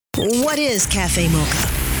What is Cafe Mocha?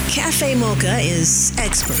 Cafe Mocha is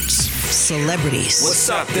experts, celebrities. What's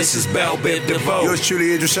up? This is Belle Biv DeVoe. Yours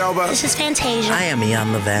truly, Idris Elba. This is Fantasia. I am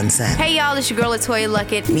Iyanla Vanzant. Hey y'all, it's your girl Latoya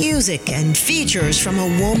Luckett. Music and features from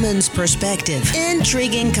a woman's perspective.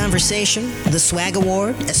 Intriguing conversation, the Swag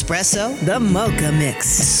Award, espresso, the Mocha Mix.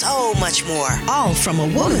 So much more, all from a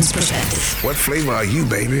woman's perspective. What flavor are you,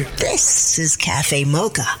 baby? This is Cafe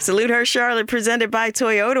Mocha. Salute Her Charlotte, presented by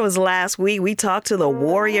Toyota, was last week. We talked to the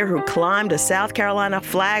warrior who climbed a South Carolina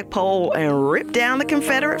flagpole and ripped down the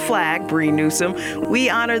Confederate flag, Bree Newsom. We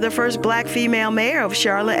honor the first black female mayor of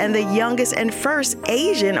Charlotte and the youngest and first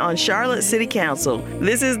Asian on Charlotte City Council.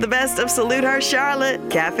 This is the best of Salute Her Charlotte.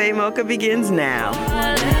 Cafe Mocha begins now.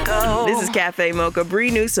 This is Cafe Mocha. Bree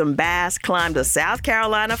Newsom Bass climbed a South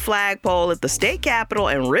Carolina flagpole at the state capitol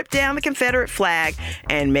and ripped down the Confederate flag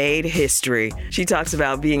and made history. She talks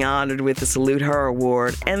about being honored with the Salute Her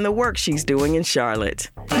Award and the work she's doing in Charlotte.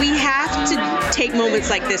 We have to take moments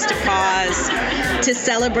like this to pause, to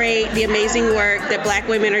celebrate the amazing work that Black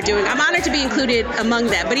women are doing. I'm honored to be included among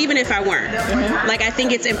that, but even if I weren't, I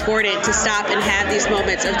think it's important to stop and have these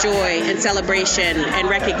moments of joy and celebration and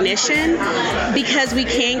recognition, because we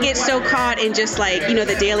can get so caught in just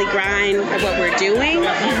the daily grind of what we're doing.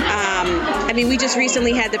 We just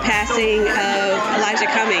recently had the passing of Elijah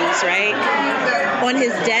Cummings, right? On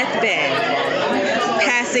his deathbed,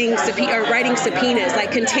 writing subpoenas,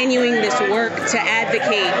 continuing this work to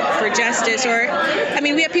advocate for justice.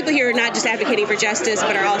 We have people here who are not just advocating for justice,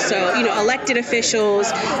 but are also, elected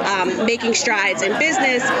officials, making strides in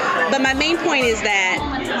business. But my main point is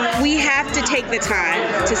that we have to take the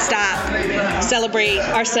time to stop, celebrate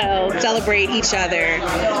ourselves, celebrate each other,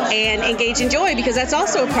 and engage in joy, because that's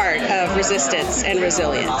also a part of resistance and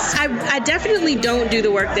resilience. I definitely don't do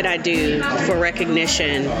the work that I do for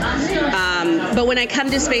recognition. But when I come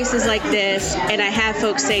to spaces like this and I have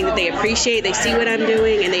folks saying that they see what I'm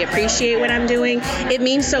doing and they appreciate what I'm doing, it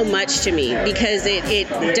means so much to me, because it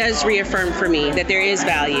does reaffirm for me that there is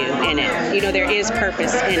value in it. There is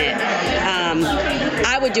purpose in it.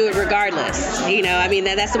 I would do it regardless.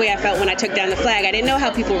 That's the way I felt when I took down the flag. I didn't know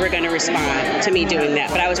how people were going to respond to me doing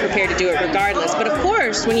that, but I was prepared to do it regardless. But of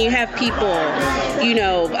course, when you have people,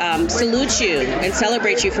 salute you and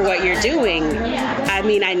celebrate you for what you're doing,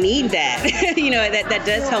 I need that. That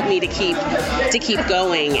does help me to keep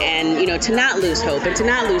going, and to not lose hope and to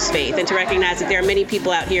not lose faith, and to recognize that there are many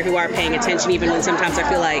people out here who are paying attention, even when sometimes I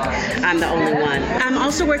feel like I'm the only one. I'm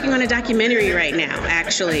also working on a documentary right now,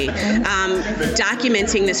 actually,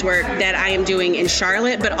 documenting this work that I am doing in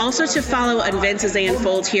Charlotte, but also to follow events as they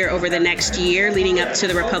unfold here over the next year, leading up to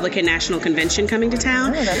the Republican National Convention coming to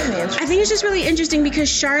town. I think it's just really interesting, because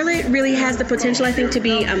Charlotte really has the potential, I think, to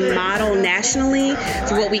be a model nationally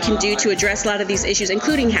for what we can do to address a lot of these issues,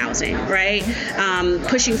 including housing, right?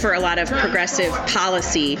 Pushing for a lot of progressive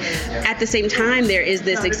policy. At the same time, there is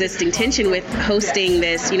this existing tension with hosting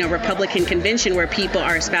this, Republican convention where people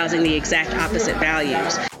are espousing the exact opposite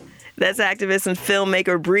values. That's activist and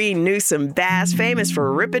filmmaker Bree Newsom Bass, famous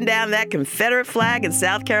for ripping down that Confederate flag in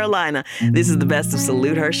South Carolina. This is the best of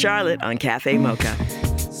Salute Her Charlotte on Cafe Mocha.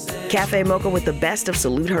 Cafe Mocha with the best of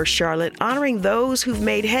Salute Her Charlotte, honoring those who've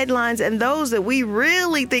made headlines and those that we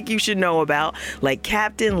really think you should know about, like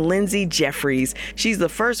Captain Lindsay Jeffries. She's the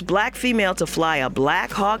first black female to fly a Black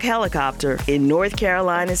Hawk helicopter in North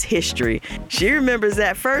Carolina's history. She remembers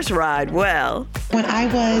that first ride well. When I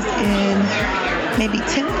was in maybe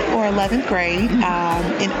 10th or 11th grade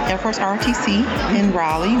in Air Force ROTC in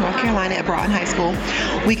Raleigh, North Carolina at Broughton High School,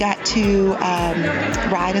 we got to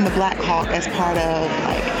ride in the Black Hawk as part of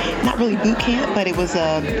not really boot camp, but it was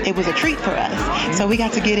a treat for us. So we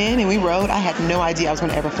got to get in and we rode. I had no idea I was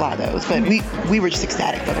going to ever fly those, but we were just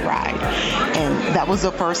ecstatic for the ride. And that was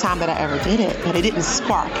the first time that I ever did it, but it didn't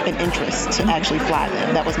spark an interest to actually fly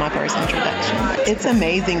them. That was my first introduction. It's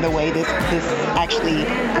amazing the way this actually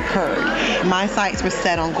occurred. My sights were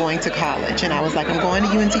set on going to college, and I was like, I'm going to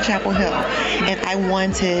UNC Chapel Hill, and I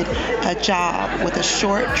wanted a job with a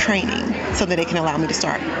short training so that they can allow me to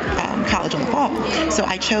start college on the fall. So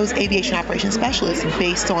I chose aviation operations specialist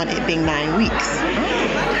based on it being 9 weeks.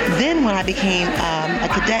 Then when I became a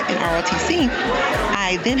cadet in ROTC,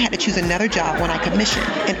 I then had to choose another job when I commissioned,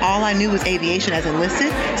 and all I knew was aviation as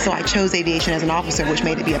enlisted, so I chose aviation as an officer, which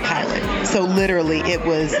made it be a pilot. So literally, it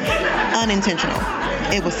was unintentional.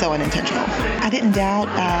 it was so unintentional. I didn't doubt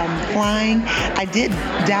flying. I did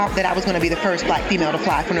doubt that I was going to be the first black female to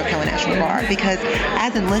fly for North Carolina National Guard, because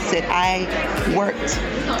as enlisted, I worked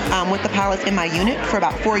with the pilots in my unit for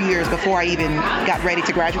about 4 years before I even got ready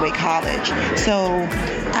to graduate college. So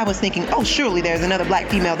I was thinking, oh, surely there's another black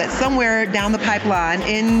female that's somewhere down the pipeline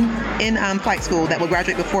in flight school that will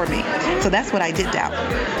graduate before me. So that's what I did doubt.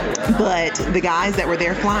 But the guys that were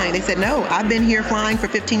there flying, they said, no, I've been here flying for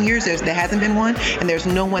 15 years. There hasn't been one, and there's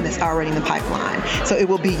no one that's already in the pipeline. So it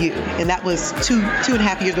will be you. And that was two and a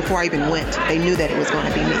half years before I even went. They knew that it was going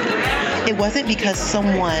to be me. It wasn't because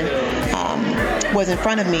someone was in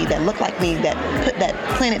front of me that looked like me that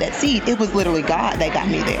planted that seed. It was literally God that got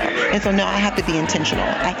me there. And so now I have to be intentional.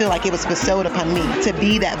 I feel like it was bestowed upon me to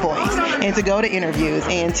be that voice and to go to interviews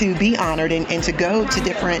and to be honored and to go to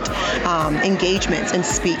different engagements and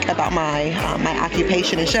speak about my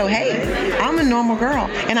occupation and show, hey, I'm a normal girl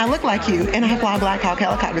and I look like you and I fly Black Hawk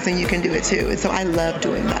helicopters and you can do it too. And so I love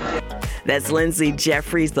doing that. That's Lindsay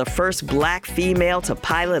Jeffries, the first black female to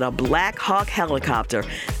pilot a Black Hawk helicopter.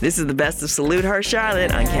 This is the Best of Salute Her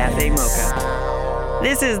Charlotte on Cafe Mocha.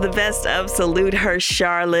 This is the Best of Salute Her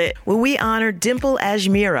Charlotte, where we honor Dimple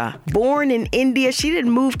Ajmera. Born in India, she didn't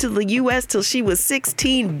move to the U.S. till she was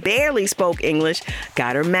 16, barely spoke English,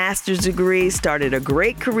 got her master's degree, started a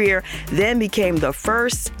great career, then became the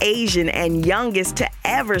first Asian and youngest to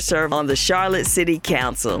ever serve on the Charlotte City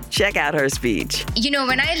Council. Check out her speech. You know,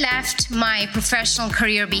 when I left my professional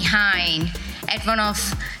career behind at one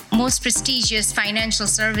of most prestigious financial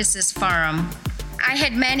services firm, I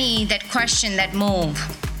had many that questioned that move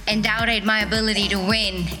and doubted my ability to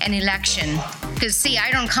win an election. Because see,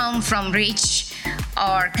 I don't come from rich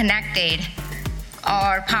or connected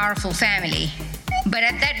or powerful family. But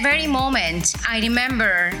at that very moment, I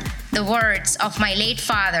remember the words of my late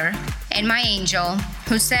father and my angel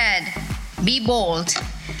who said, be bold,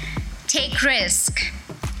 take risk,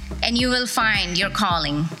 and you will find your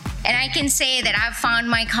calling. And I can say that I've found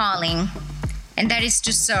my calling, and that is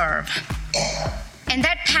to serve. And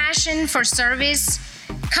that passion for service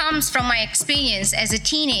comes from my experience as a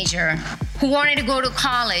teenager who wanted to go to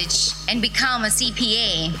college and become a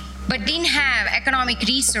CPA, but didn't have economic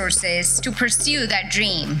resources to pursue that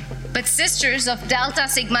dream. But Sisters of Delta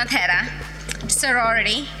Sigma Theta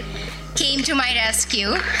sorority came to my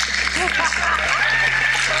rescue.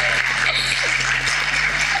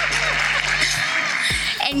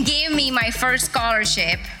 And gave me my first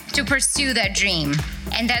scholarship to pursue that dream.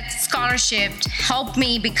 And that scholarship helped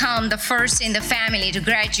me become the first in the family to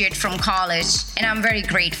graduate from college, and I'm very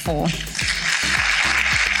grateful.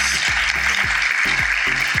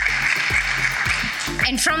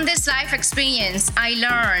 And from this life experience, I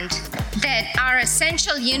learned that our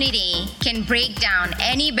essential unity can break down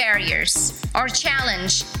any barriers or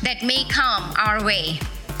challenge that may come our way.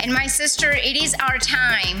 And my sister, it is our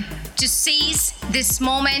time to seize this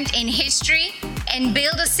moment in history and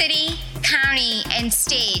build a city, county, and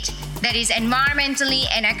state that is environmentally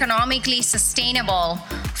and economically sustainable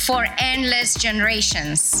for endless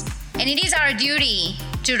generations. And it is our duty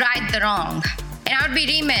to right the wrong. And I would be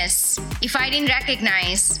remiss if I didn't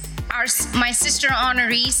recognize my sister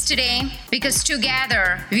honorees today, because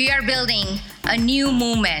together we are building a new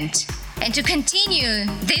movement. And to continue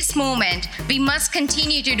this movement, we must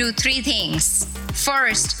continue to do three things.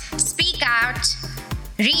 First, speak out,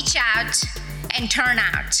 reach out, and turn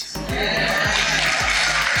out.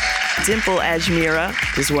 Dimple Ajmera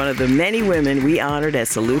is one of the many women we honored at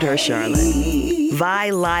Salute Her Charlotte. Vi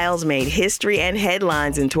Lyles made history and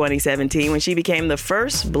headlines in 2017 when she became the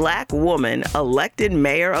first black woman elected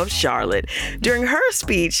mayor of Charlotte. During her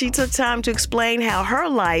speech, she took time to explain how her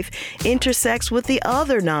life intersects with the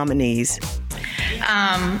other nominees.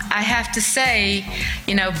 I have to say,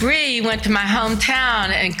 Bree went to my hometown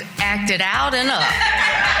and acted out and up.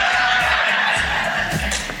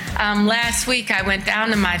 Last week, I went down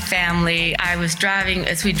to my family. I was driving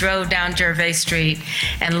as we drove down Gervais Street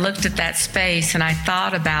and looked at that space, and I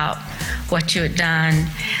thought about what you had done.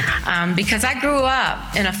 Because I grew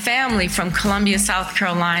up in a family from Columbia, South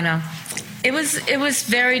Carolina. It was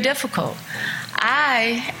very difficult.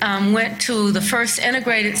 I went to the first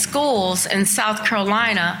integrated schools in South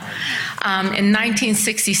Carolina in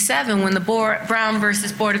 1967 when the Brown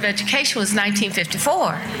versus Board of Education was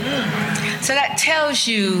 1954. So that tells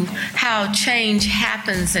you how change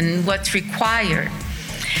happens and what's required.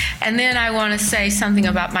 And then I want to say something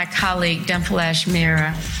about my colleague, Dimple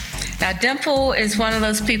Ajmera. Now, Dimple is one of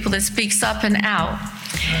those people that speaks up and out.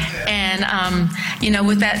 And,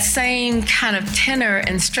 with that same kind of tenor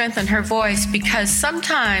and strength in her voice, because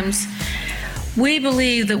sometimes we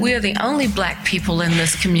believe that we are the only black people in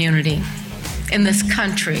this community. in this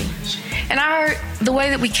country. And the way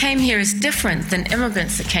that we came here is different than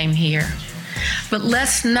immigrants that came here. But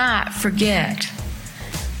let's not forget,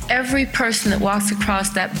 every person that walks across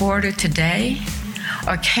that border today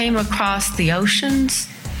or came across the oceans,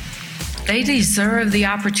 they deserve the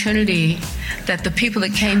opportunity that the people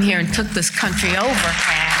that came here and took this country over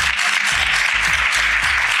had.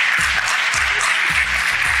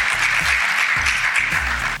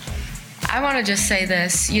 I want to just say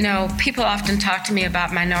this. You know, people often talk to me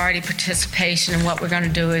about minority participation and what we're going to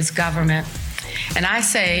do as government. And I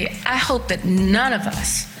say, I hope that none of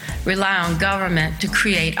us rely on government to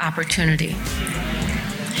create opportunity.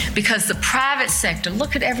 Because the private sector,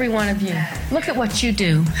 look at every one of you, look at what you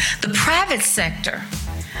do. The private sector,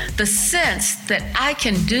 the sense that I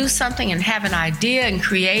can do something and have an idea and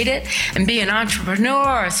create it and be an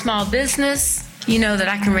entrepreneur or a small business, you know, that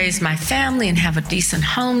I can raise my family and have a decent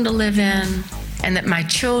home to live in, and that my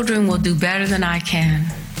children will do better than I can.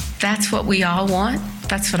 That's what we all want.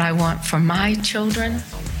 That's what I want for my children.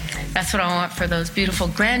 That's what I want for those beautiful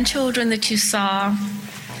grandchildren that you saw.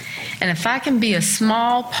 And if I can be a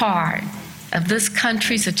small part of this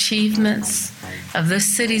country's achievements, of this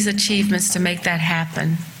city's achievements to make that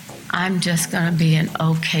happen, I'm just going to be an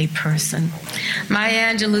okay person.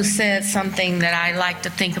 Maya Angelou said something that I like to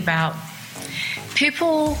think about.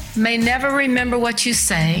 People may never remember what you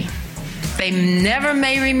say. They never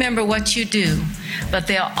may remember what you do, but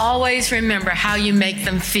they'll always remember how you make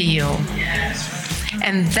them feel.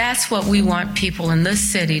 And that's what we want people in this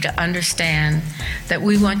city to understand, that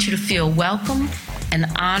we want you to feel welcome and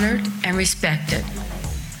honored and respected.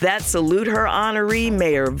 That Salute Her honoree,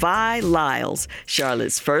 Mayor Vi Lyles,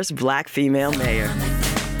 Charlotte's first Black female mayor.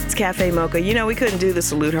 It's Cafe Mocha. You know, we couldn't do the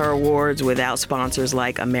Salute Her Awards without sponsors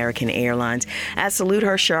like American Airlines. At Salute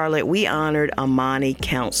Her Charlotte, we honored Amani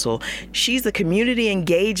Council. She's the community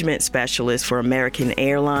engagement specialist for American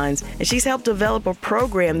Airlines, and she's helped develop a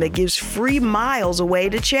program that gives free miles away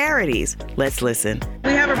to charities. Let's listen.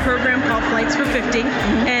 We have a program called Flights for 50,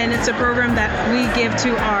 and it's a program that we give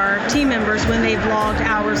to our team members when they've logged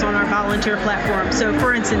hours on our volunteer platform. So,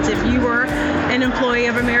 for instance, if you were an employee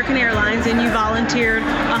of American Airlines and you volunteered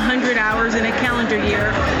 100 hours in a calendar year,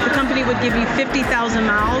 the company would give you 50,000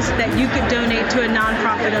 miles that you could donate to a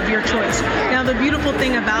nonprofit of your choice. Now, the beautiful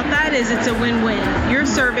thing about that is it's a win-win. You're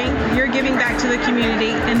serving, you're giving back to the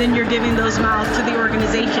community, and then you're giving those miles to the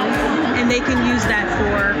organization, and they can use that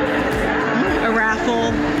for a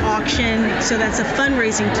raffle, auction, so that's a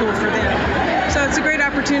fundraising tool for them. So it's a great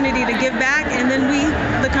opportunity to give back, and then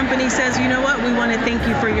the company says, you know what, we want to thank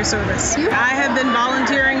you for your service. I have been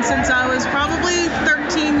volunteering since I was probably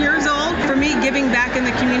 13 years old. For me, giving back in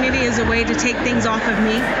the community is a way to take things off of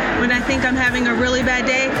me. When I think I'm having a really bad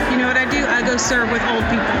day, you know what I do? I go serve with old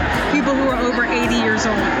people who are over 80 years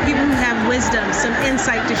old, people who have wisdom, some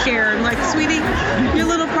insight to share. I'm like, sweetie, your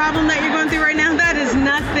little problem that you're going through right now, that is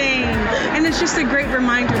nothing. And it's just a great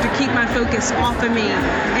reminder to keep my focus off of me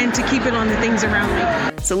and to keep it on the things around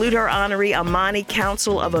me. Salute Her honoree Amani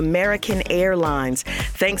Council of American Airlines.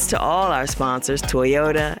 Thanks to all our sponsors,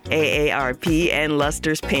 Toyota, AARP, and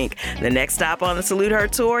Luster's Pink. The next stop on the Salute Her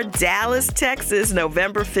tour, Dallas, Texas,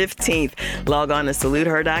 November 15th. Log on to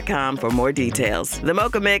saluteher.com for more details. The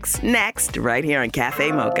Mocha Mix, next, right here on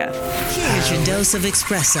Cafe Mocha. Here's your dose of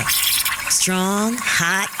espresso. Strong,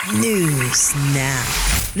 hot news now.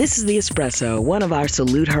 This is the Espresso. One of our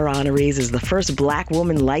Salute Her honorees is the first Black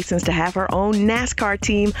woman licensed to have her own NASCAR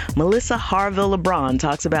team. Melissa Harville LeBron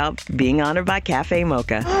talks about being honored by Cafe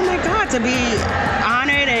Mocha. Oh my God, to be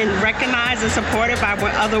honored and recognized and supported by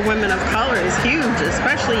other women of color is huge,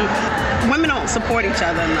 especially women don't support each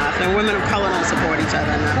other enough, and women of color don't support each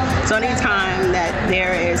other enough. So anytime that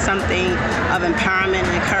there is something of empowerment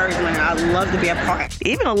and encouragement, I'd love to be a part.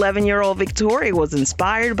 Even 11-year-old Victoria was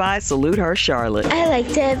inspired by Salute Her Charlotte. I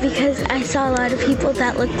liked it because I saw a lot of people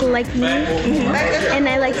that looked like me, and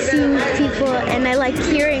I like seeing people, and I like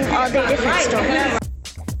hearing all their different stories.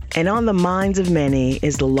 And on the minds of many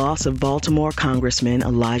is the loss of Baltimore Congressman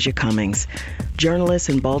Elijah Cummings. Journalist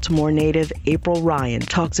and Baltimore native April Ryan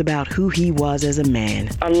talks about who he was as a man.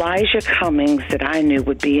 Elijah Cummings, that I knew,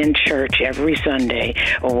 would be in church every Sunday,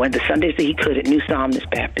 or when the Sundays that he could at New Psalmist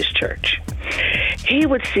Baptist Church. He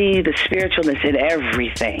would see the spiritualness in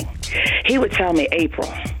everything. He would tell me,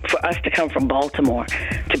 April, for us to come from Baltimore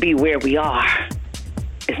to be where we are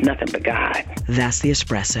is nothing but God. That's the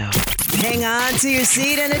Espresso. Hang on to your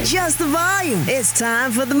seat and adjust the volume. It's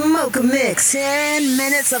time for the Mocha Mix. 10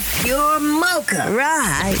 minutes of pure mocha.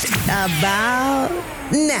 Right about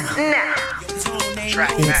now.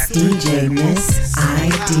 It's DJ Miss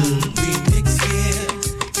ID.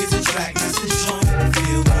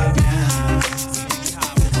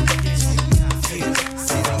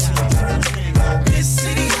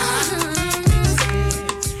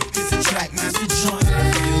 the joint.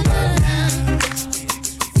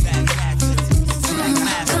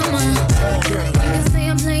 Come on. You can say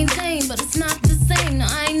I'm plain Jane, but it's not the same. No,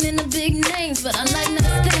 I ain't in the big names, but I like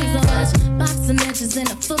nice things. I watch boxing matches and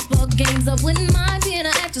the football games. I wouldn't mind being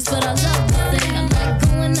an actress, but I love to sing. I like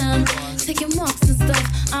going out, taking walks and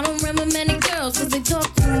stuff. I don't remember many girls, cause they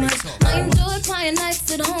talk too much. I enjoy quiet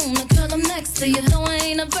nights at home. The girl I'm next to you, though I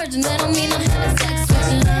ain't a virgin, that don't mean I'm having sex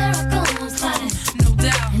with you. There I go, got it. No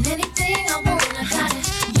doubt. And anything I want, I got it.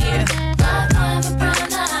 Yeah. I have a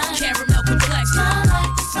brown eye. Caramel complexion. Smile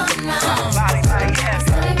like the sunrise. Body, yes.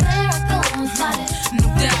 There I go, got it. No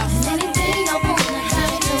doubt. And anything I want, I got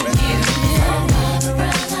it. Yeah.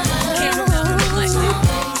 Caramel complexion.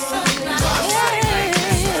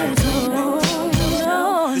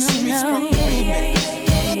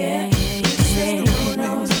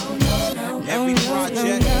 Every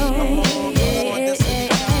project,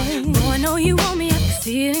 boy, I know you want me, I can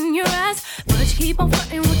see it in your eyes. But you keep on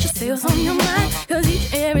fronting with your sales on your mind. Cause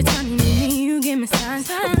every time you meet me, you give me signs.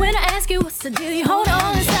 But when I ask you what's the deal, you hold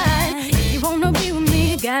on inside. If you wanna be with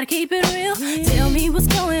me, you gotta keep it real. Tell me what's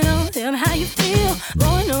going on, tell me how you feel. Boy,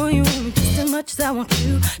 I know you want me just as much as I want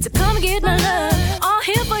you. So come and get my love, all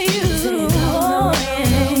here for you. Oh,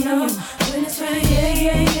 yeah, no, when it's right, yeah.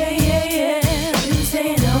 You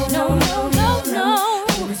say no, no, no, no, no.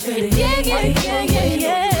 Yeah.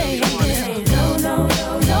 No, no,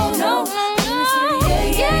 no, no, no.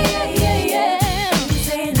 Yeah. You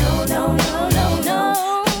say no, no, no, no, no.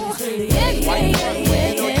 Yeah.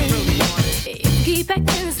 If you keep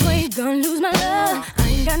acting this way, you're gonna lose my love. I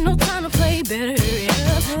ain't got no time to play, better hurry up.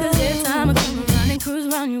 Cause every time I come around and cruise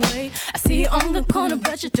around your way, I see you on the corner,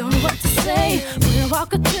 but you don't know what to say. When I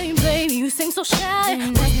walk up to you, baby, you seem so shy.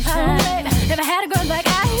 Never had a girl like I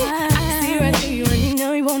can see right through you and you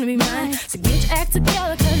know you wanna be mine. So get your act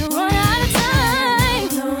together cause you run out of time.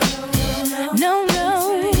 No.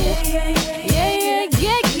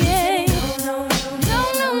 Yeah.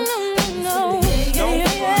 No.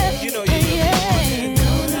 You know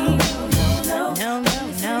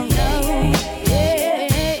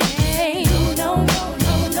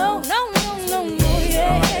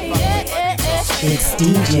It's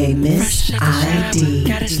DJ Miss ID.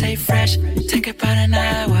 Gotta stay fresh, take about an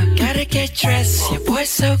hour. Gotta get dressed, your boy's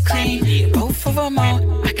so clean. Both of them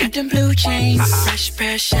on, I got them blue jeans. Fresh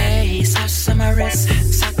pair of shades, house on my wrist.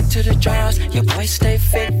 Sock to the drawers, your boy stay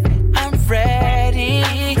fit. I'm ready.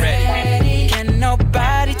 Can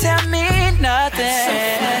nobody tell me nothing?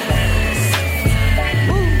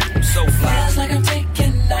 So fly. Feels like I'm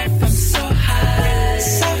taking off, I'm so high.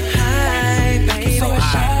 So high, baby. So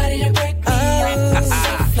shawty to break me up.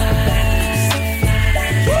 So fly.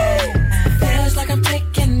 Feels like I'm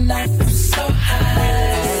taking off, I'm so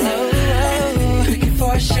high. Looking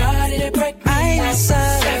for a shawty to break me up.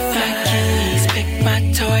 Grab my keys, pick my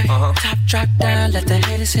toy. Top drop down, let the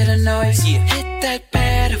haters hear the noise. Hit that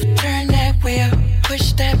pedal, turn that wheel.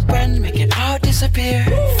 Push that button, make it all disappear.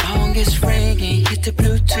 Phone gets ringing, hit the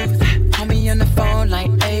Bluetooth. Call me on the phone like,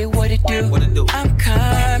 hey, what it do? I'm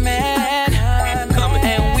coming,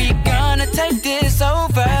 and we gonna take this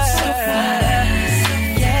over.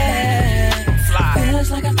 Yeah, feels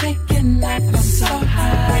like I'm taking off, I'm so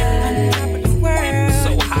high. On top of the world,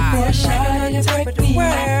 so high. For a shot, you break the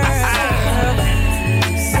world.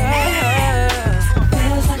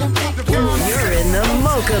 You're in the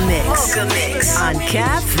Mocha Mix on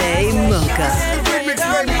Cafe Mocha.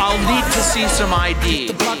 I'll need to see some ID.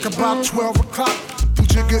 The block about 12 o'clock. You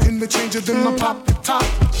jigger in the changer, then I pop the top.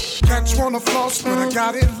 Catch wanna floss, but I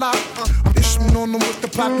got it locked. I'm issuing on them with the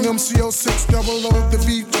platinum CO600, the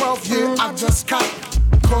V12, yeah, I just caught.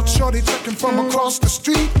 Caught shorty checking from across the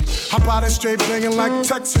street. How about that straight banging like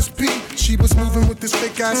Texas Pete? She was moving with this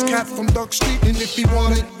fake ass cat from Duck Street. And if he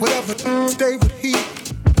wanted whatever, stay with he.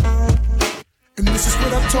 And this is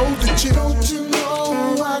what I told the chick. Don't you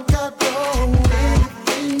know I got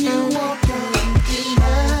anything you want, you can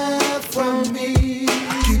have from me. I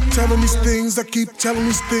keep telling these things to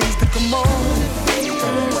come on.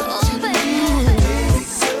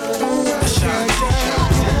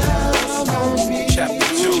 Chapter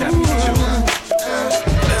 2.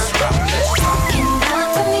 Let's rock. Can you rock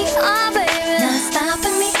for me? Oh, baby, not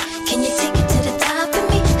stopping me. Can you take it to the top of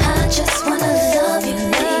me? I just wanna love you,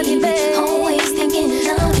 baby. Always thinking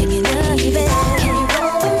of you, baby. Can you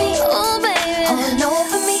roll with me? Oh, baby, all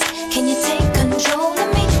over me. Can you take control of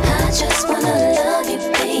me? I just wanna love you,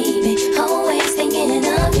 baby. Always thinking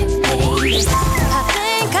of you, baby. I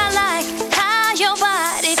think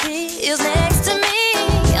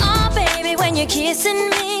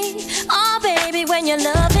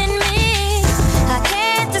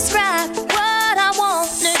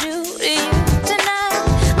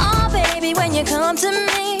come to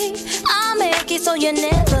me. I'll make it so you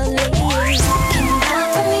never leave. Can you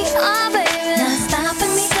stop for me? Oh, baby. Not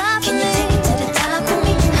stopping me. Can you take it to the top of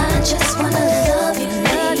me? I just wanna love you,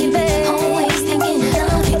 baby. Always thinking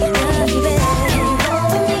love you, baby. Can you go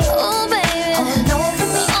with me? Oh, baby. Hold on for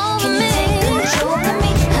me. Can you take control of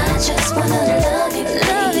me? I just wanna love you,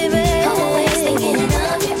 baby. Always thinking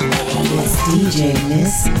love you, baby. It's DJ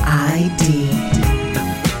Miss ID.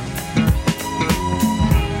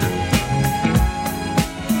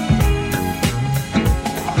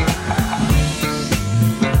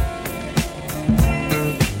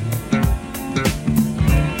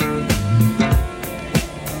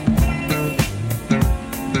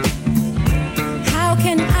 How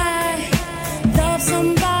can I love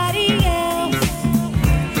somebody else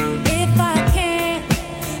if I can't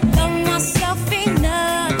love myself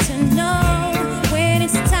enough to know when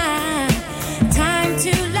it's time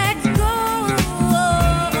to let go?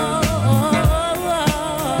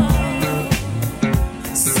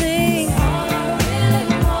 Sing all I really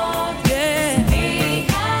want, yeah. To be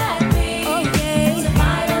happy. Oh yeah. To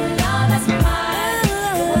find a love that's mine.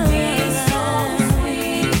 It would be so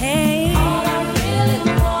sweet. Hey. All I really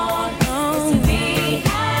want is to be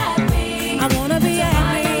happy. I wanna be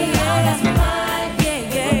happy. Yeah, that's mine. Yeah,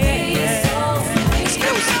 yeah.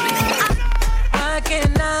 Why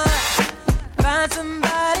can't I find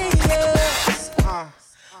somebody else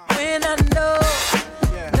when I know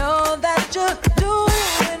that you're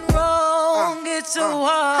doing wrong? It's so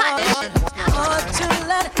hard to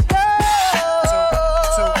let go.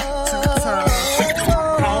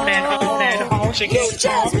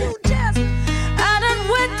 I done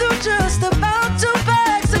went through just about 2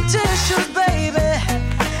 bags of tissues, baby,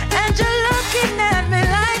 and you're looking at me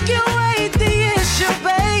like you ain't the issue,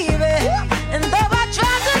 baby. And though I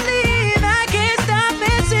tried to leave, I can't stop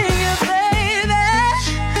missing you, baby.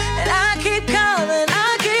 And I keep coming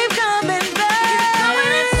back.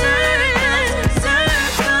 Going in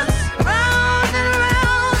circles, round and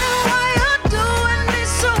round. And why you're doing me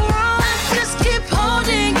so wrong? I just keep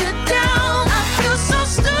holding you down. I feel so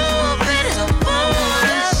stupid, so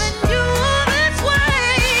foolish, loving you this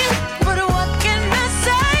way. But what can I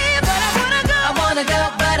say? But I wanna go,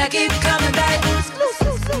 but I keep coming back.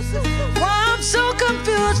 Why I'm so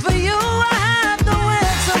confused for you, I have no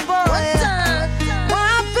answer, boy. Why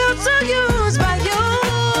I feel so used by you,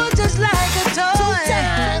 just like a toy.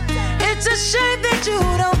 It's a shame that you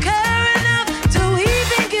don't care enough to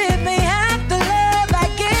even give me half the love I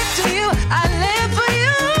give to you. I live for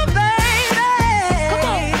you,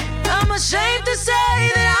 baby. I'm ashamed to say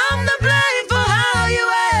that I'm to blame for how you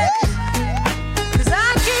act. 'Cause I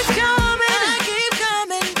keep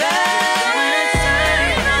coming back.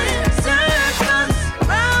 Circles,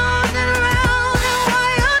 round and round. And why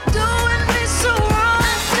you're doing me so wrong?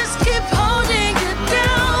 I just keep holding you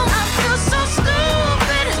down. I feel so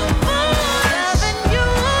stupid, loving you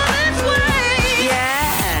this way.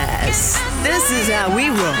 Yes, this is how we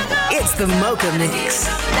roll. It's the Mocha Mix.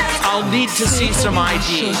 I'll need to see some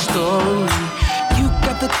ID. Story. You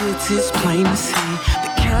got the goods, it's plain to see. The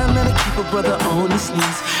kind that'll keep a brother on his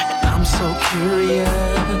knees. And I'm so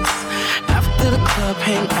curious. After the club,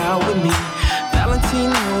 hang out with me.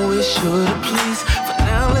 Valentino is sure to please. For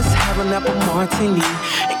now, let's have an apple martini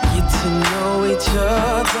and get to know each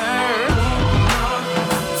other.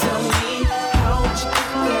 Tell me how you get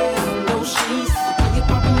there in those sheets. When you're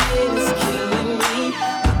popping in, it's killing me.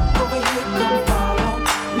 Look over here, come follow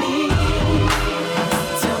me.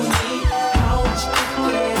 Tell me how you get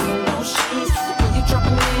there in those sheets. When you're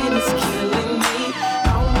dropping in, it's killing me.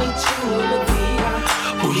 I'll meet you in the VI.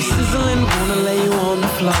 Oh, you sizzling, wanna lay you on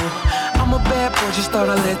the floor. I'm a bad boy, just thought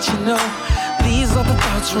I'd let you know. These are the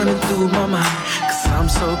thoughts running through my mind. 'Cause I'm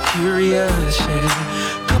so curious,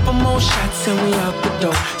 yeah. Couple more shots and we out the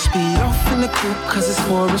door. Speed off in the coupe 'cause it's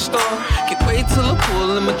more in store. Can't wait till I pull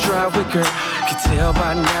in my driveway, girl. Can tell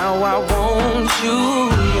by now I want you,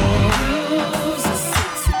 yeah. You's a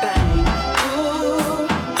sexy thing. Ooh,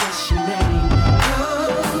 what's your name?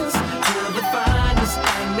 'Cause you're the finest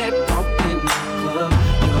thing that walked in the club.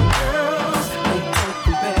 Your girls, they don't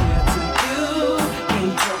compare to you.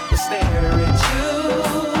 Can't help but stare at you.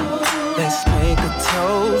 Let's make a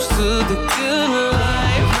toast to the good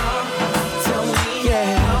life. Tell me,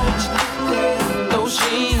 yeah, those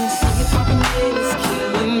jeans, you're popping in, it's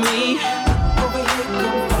killing me. Over here,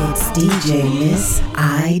 come It's DJ Miss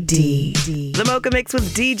ID. The Mocha Mix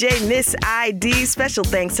with DJ Miss ID. Special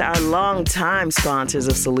thanks to our longtime sponsors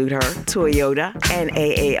of Salute Her, Toyota and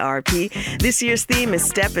AARP. This year's theme is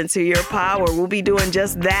Step Into Your Power. We'll be doing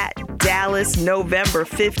just that Dallas, November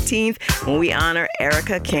 15th, when we honor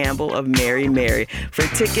Erica Campbell of Mary Mary. For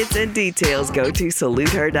tickets and details, go to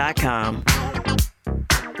saluteher.com.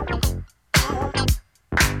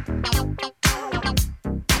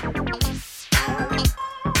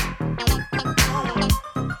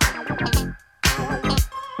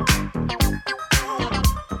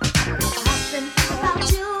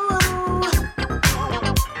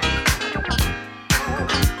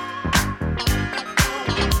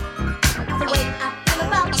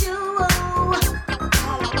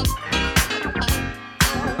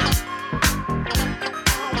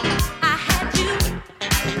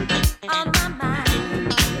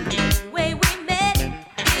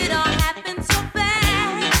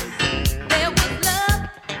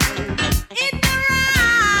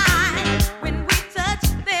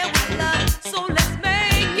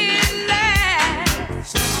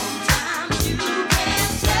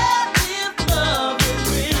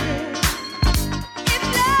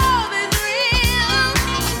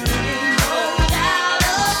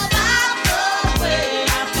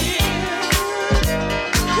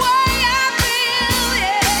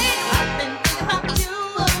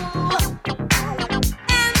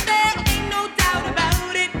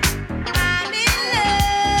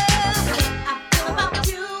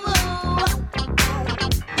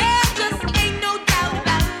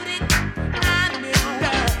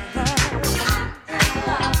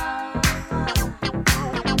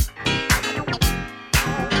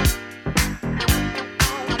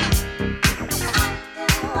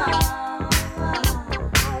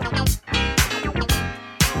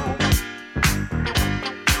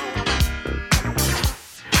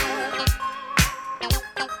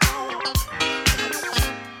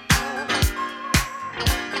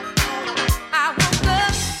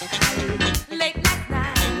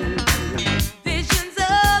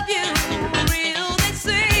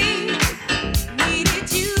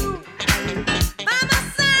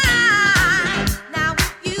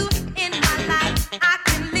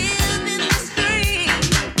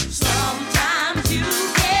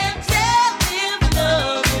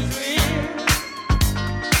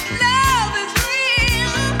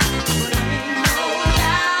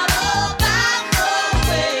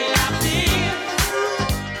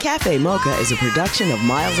 Cafe Mocha is a production of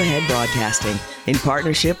Miles Ahead Broadcasting in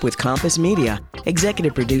partnership with Compass Media.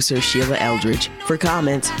 Executive producer Sheila Eldridge. For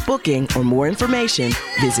comments, booking, or more information,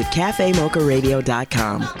 visit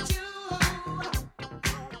cafemocharadio.com.